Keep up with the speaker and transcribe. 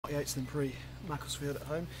Yates than pre-Macclesfield at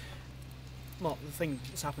home. Mark, the thing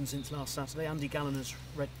that's happened since last Saturday, Andy Gallagher's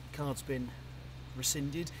red card's been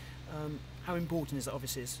rescinded. How important is that?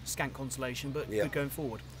 Obviously it's scant consolation, but good going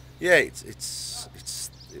forward. Yeah, it's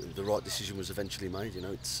the right decision was eventually made. You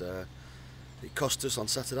know, it cost us on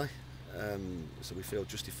Saturday, so we feel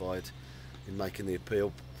justified in making the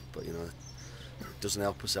appeal. But you know, it doesn't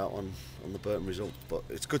help us out on the Burton result. But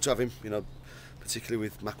it's good to have him. You know, particularly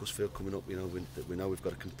with Macclesfield coming up. You know, we know we've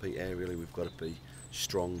got to compete aerially. We've got to be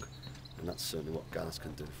strong, and that's certainly what Gallagher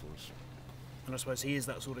can do for us. And I suppose he is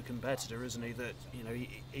that sort of competitor, isn't he? That you know,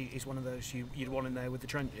 he's one of those you'd want in there with the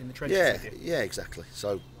trenches. Yeah, exactly.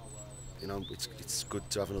 So, you know, it's good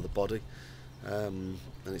to have another body, and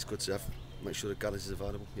it's good to make sure that Gallagher is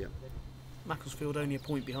available. Yeah. Macclesfield only a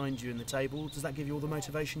point behind you in the table. Does that give you all the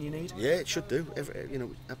motivation you need? Yeah, it should do. You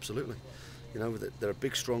know, absolutely. You know, they're a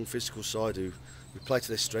big, strong, physical side who play to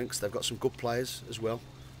their strengths. They've got some good players as well.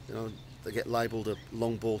 You know, they get labelled a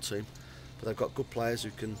long ball team, but they've got good players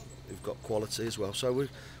who've got quality as well. So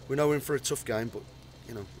we know we're in for a tough game, but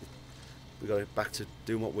you know, we've got to get back to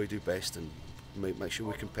doing what we do best and make sure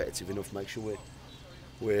we're competitive enough, make sure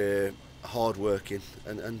we're hard working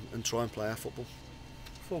and try and play our football.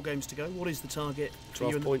 4 games to go. What is the target?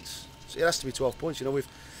 12 points. So it has to be 12 points. You know,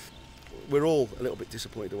 we're all a little bit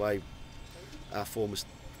disappointed the way our form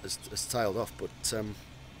has tailed off, but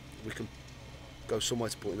we can go somewhere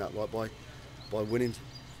to putting that right by winning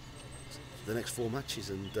the next 4 matches,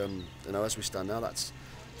 and you know, as we stand now, that's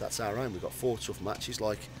our aim. We've got 4 tough matches,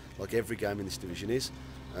 like every game in this division is,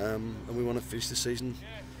 and we want to finish the season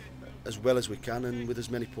as well as we can and with as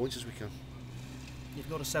many points as we can. You've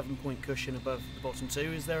got a 7-point cushion above the bottom 2.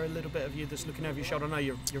 Is there a little bit of you that's looking over your shoulder? I know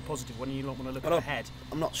you're a positive one, you don't want to look ahead.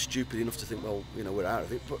 I'm not stupid enough to think, well, you know, we're out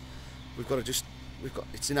of it, but we've got to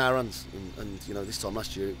it's in our hands, and you know, this time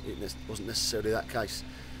last year it wasn't necessarily that case.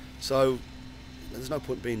 So there's no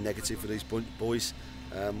point being negative for these boys.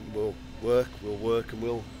 We'll work, and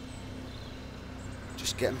we'll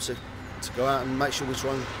just get them to go out and make sure we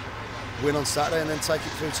try and win on Saturday and then take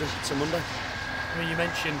it through to Monday. I mean, you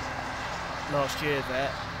mentioned last year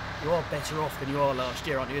there, you are better off than you are last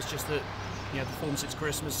year, aren't you? It's just that, you know, the form since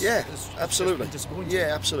Christmas absolutely. Been disappointing.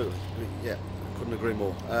 Yeah, absolutely. Yeah, couldn't agree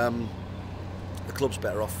more. The club's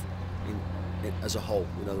better off as a whole.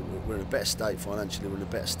 You know, we're in a better state financially. We're in a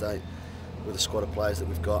better state with the squad of players that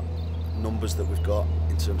we've got, numbers that we've got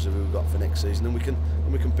in terms of who we've got for next season, and we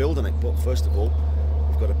can build on it. But first of all,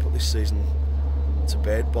 we've got to put this season to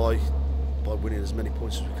bed by winning as many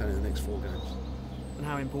points as we can in the next 4 games. And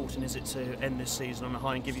how important is it to end this season on a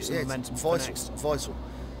high and give you some momentum for next? Vital.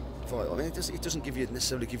 I mean, it doesn't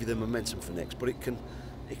necessarily give you the momentum for next, but it can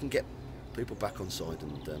get people back on side.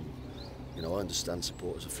 And you know, I understand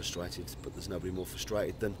supporters are frustrated, but there's nobody more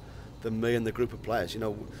frustrated than me and the group of players. You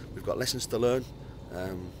know, we've got lessons to learn,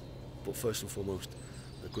 but first and foremost,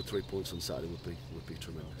 a good 3 points on Saturday would be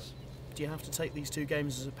tremendous. Do you have to take these 2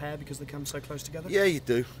 games as a pair because they come so close together? Yeah, you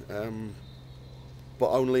do. But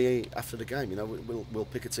only after the game. You know, we'll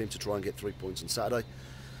pick a team to try and get 3 points on Saturday,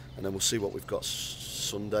 and then we'll see what we've got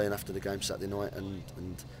Sunday and after the game Saturday night,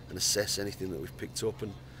 and assess anything that we've picked up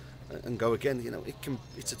and go again. You know,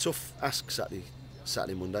 it's a tough ask Saturday,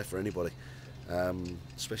 Monday for anybody,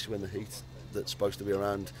 especially when the heat that's supposed to be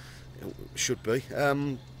around, you know, should be.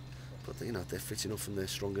 But you know, they're fit enough and they're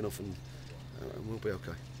strong enough, and we'll be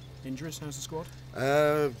okay. Injuries? How's the squad?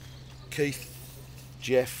 Keith,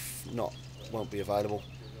 Jeff won't be available.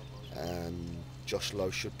 Josh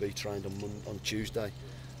Lowe should be trained on Tuesday.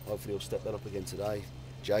 Hopefully he'll step that up again today.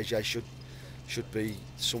 JJ should be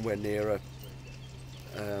somewhere nearer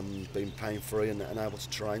being pain-free and able to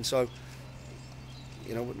train. So,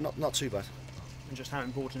 you know, not too bad. And just how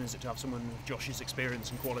important is it to have someone with Josh's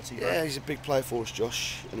experience and quality? Yeah, right? He's a big player for us,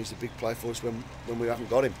 Josh, and he's a big player for us when we haven't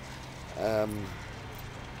got him.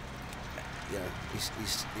 Yeah,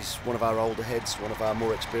 he's one of our older heads, one of our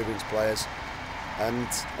more experienced players, and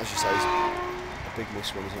as you say, he's a big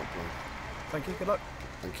miss when he's not playing. Thank you, good luck.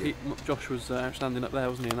 Thank you. Josh was outstanding up there,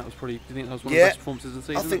 wasn't he? And that was probably, do you think that was one of the best performances of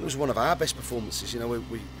the season? I think it was one of our best performances. You know,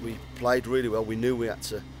 we played really well. We knew we had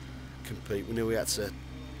to compete. We knew we had to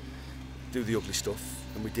do the ugly stuff,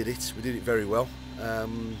 and we did it. We did it very well.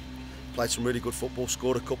 Played some really good football,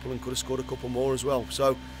 scored a couple, and could have scored a couple more as well.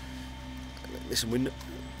 So, listen,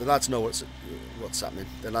 the lads know what's happening.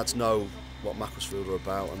 The lads know what Macclesfield are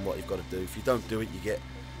about and what you've got to do. If you don't do it, you get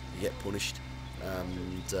punished.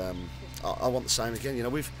 I want the same again. You know,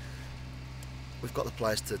 we've got the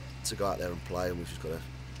players to go out there and play, and we've just got to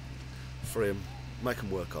free them, make them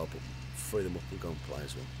work hard, but free them up and go and play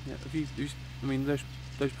as well. Yeah, I mean, those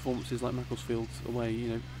performances like Macclesfield away, you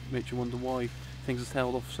know, makes you wonder why things have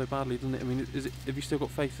tailed off so badly, doesn't it? I mean, have you still got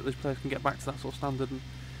faith that those players can get back to that sort of standard and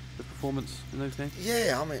the performance in those games?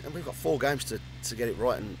 Yeah, I mean, we've got 4 games to get it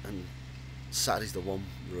right, and Saturday's the one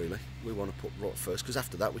really we want to put right first, because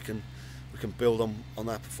after that we can build on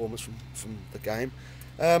our performance from the game.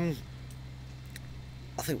 I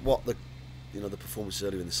think what the performances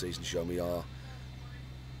earlier in the season show me are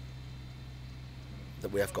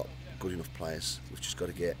that we have got good enough players. We've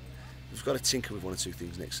got to tinker with 1 or 2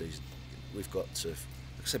 things next season. We've got to, like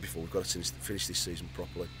I said before, we've got to finish this season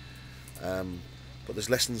properly. But there's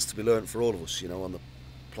lessons to be learned for all of us, on the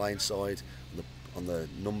playing side, on the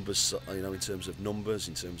numbers, in terms of numbers,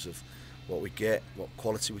 in terms of what we get, what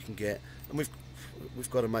quality we can get, and we've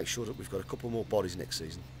got to make sure that we've got a couple more bodies next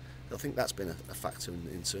season. I think that's been a factor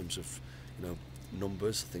in terms of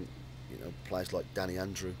numbers. I think players like Danny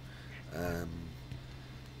Andrew,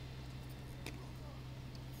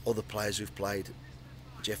 other players who've played,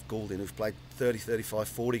 Jeff Goulding, who've played 30, 35,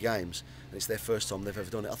 40 games, and it's their first time they've ever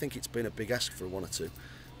done it. I think it's been a big ask for 1 or 2.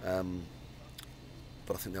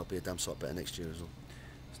 But I think they'll be a damn sight better next year as well.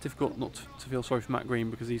 It's difficult not to feel sorry for Matt Green,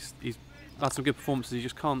 because he's had some good performances. He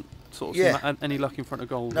just can't sort of see any luck in front of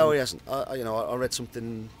goal. No, he hasn't. I read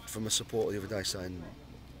something from a supporter the other day saying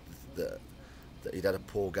that he'd had a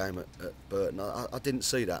poor game at Burton. I didn't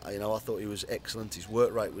see that. I thought he was excellent. His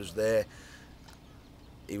work rate was there.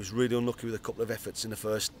 He was really unlucky with a couple of efforts in the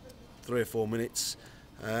first 3 or 4 minutes.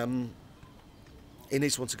 He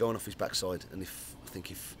needs one to go on off his backside, and if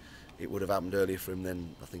it would have happened earlier for him,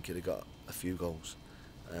 then I think he'd have got a few goals.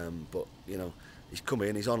 But he's come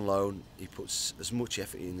in, he's on loan, he puts as much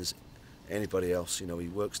effort in as anybody else. He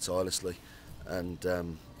works tirelessly, and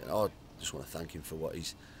I just want to thank him for what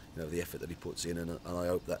he's, the effort that he puts in, and I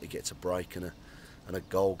hope that he gets a break and a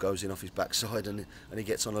goal goes in off his backside, and he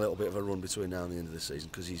gets on a little bit of a run between now and the end of the season,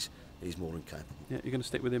 because he's more than capable. Yeah, you're going to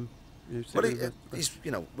stick with him. Well, he's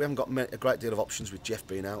we haven't got a great deal of options with Jeff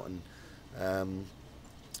being out, and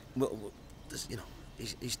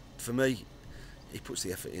he's for me, he puts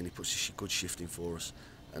the effort in, he puts a good shift in for us,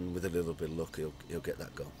 and with a little bit of luck, he'll get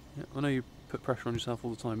that goal. Yeah, I know you put pressure on yourself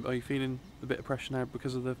all the time, but are you feeling a bit of pressure now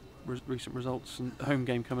because of the recent results and the home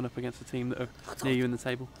game coming up against a team that are near you in the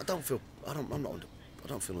table? I don't feel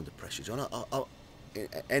under pressure, John.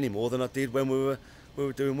 Any more than I did when we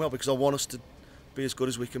were doing well, because I want us to be as good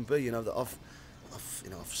as we can be. That I've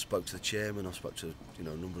spoke to the chairman, I've spoke to a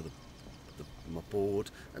number of my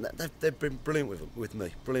board, and they've been brilliant with me,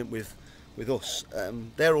 brilliant with us.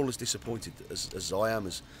 They're all as disappointed as I am,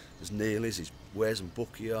 as Neil is, as Wes and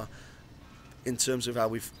Bucky are, in terms of how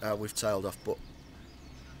we've tailed off.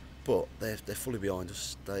 But they're fully behind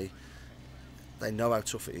us. They know how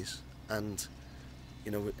tough it is, and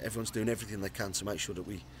everyone's doing everything they can to make sure that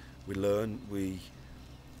we learn. We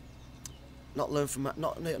not learn from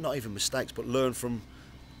not even mistakes, but learn from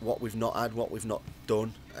what we've not had, what we've not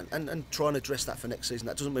done, and try and address that for next season.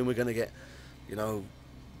 That doesn't mean we're going to get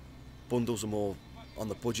bundles of more on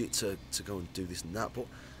the budget to go and do this and that, but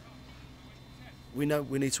we know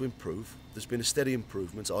we need to improve. There's been a steady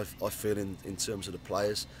improvement, I feel, in terms of the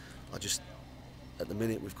players. At the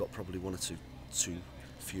minute, we've got probably 1 or 2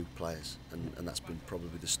 few players, and that's been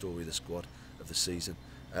probably the story of the squad of the season.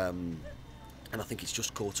 And I think it's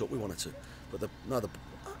just caught up with 1 or 2. But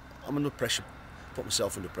I'm under pressure, put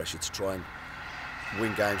myself under pressure to try and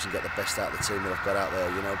win games and get the best out of the team that I've got out there.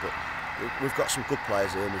 But we've got some good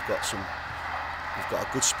players here, and we've got a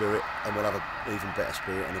good spirit, and we'll have an even better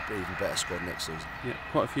spirit and an even better squad next season. Yeah,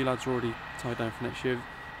 quite a few lads are already tied down for next year.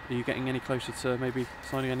 Are you getting any closer to maybe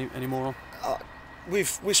signing any more on?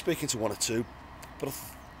 We're speaking to 1 or 2, but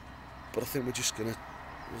I think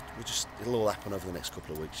it'll all happen over the next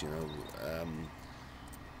couple of weeks.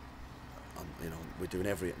 We're doing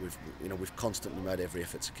we've constantly made every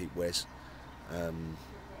effort to keep Wes, and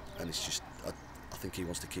it's just I think he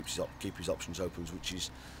wants to keep his options open, which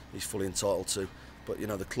he's fully entitled to. But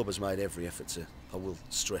the club has made every effort to. I will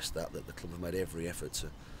stress that the club have made every effort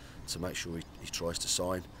to make sure he tries to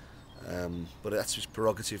sign. But that's his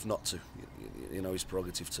prerogative not to. His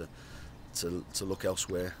prerogative to look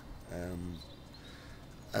elsewhere.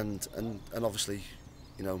 And obviously,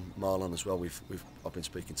 Marlon as well. I've been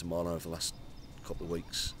speaking to Marlon over the last couple of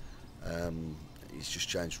weeks. He's just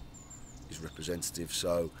changed his representative,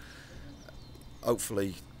 so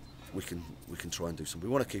hopefully we can try and do something.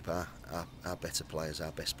 We want to keep our better players,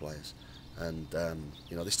 our best players, and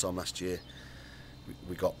this time last year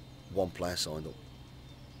we got 1 player signed up.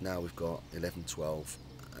 Now we've got 11, 12,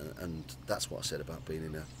 and that's what I said about being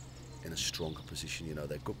in a stronger position.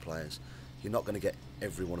 They're good players. You're not going to get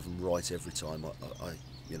every one of them right every time.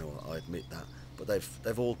 I admit that, but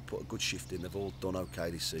they've all put a good shift in. They've all done okay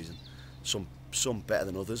this season. Some some better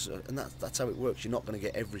than others, and that's how it works. You're not going to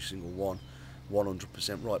get every single one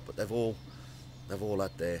 100% right, but they've all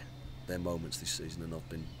had their moments this season, and I've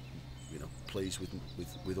been, you know, pleased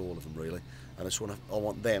with all of them really. And I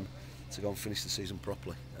want them to go and finish the season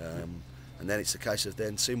properly, and then it's a case of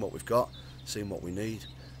then seeing what we've got, seeing what we need,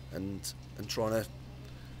 and trying to,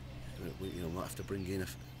 you know, might have to bring in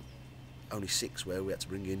only 6 where we had to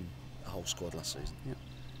bring in a whole squad last season. Yeah.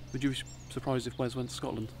 Would you be surprised if Wes went to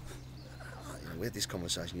Scotland? You know, we had this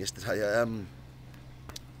conversation yesterday.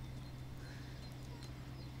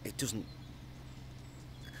 It doesn't.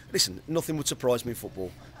 Listen, nothing would surprise me in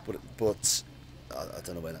football, but I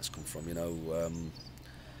don't know where that's come from. You know,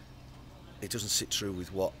 it doesn't sit true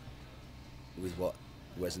with what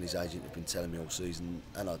Wes and his agent have been telling me all season,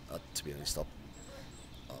 and I to be honest, I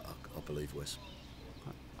believe Wes.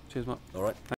 Cheers, Mark. All right.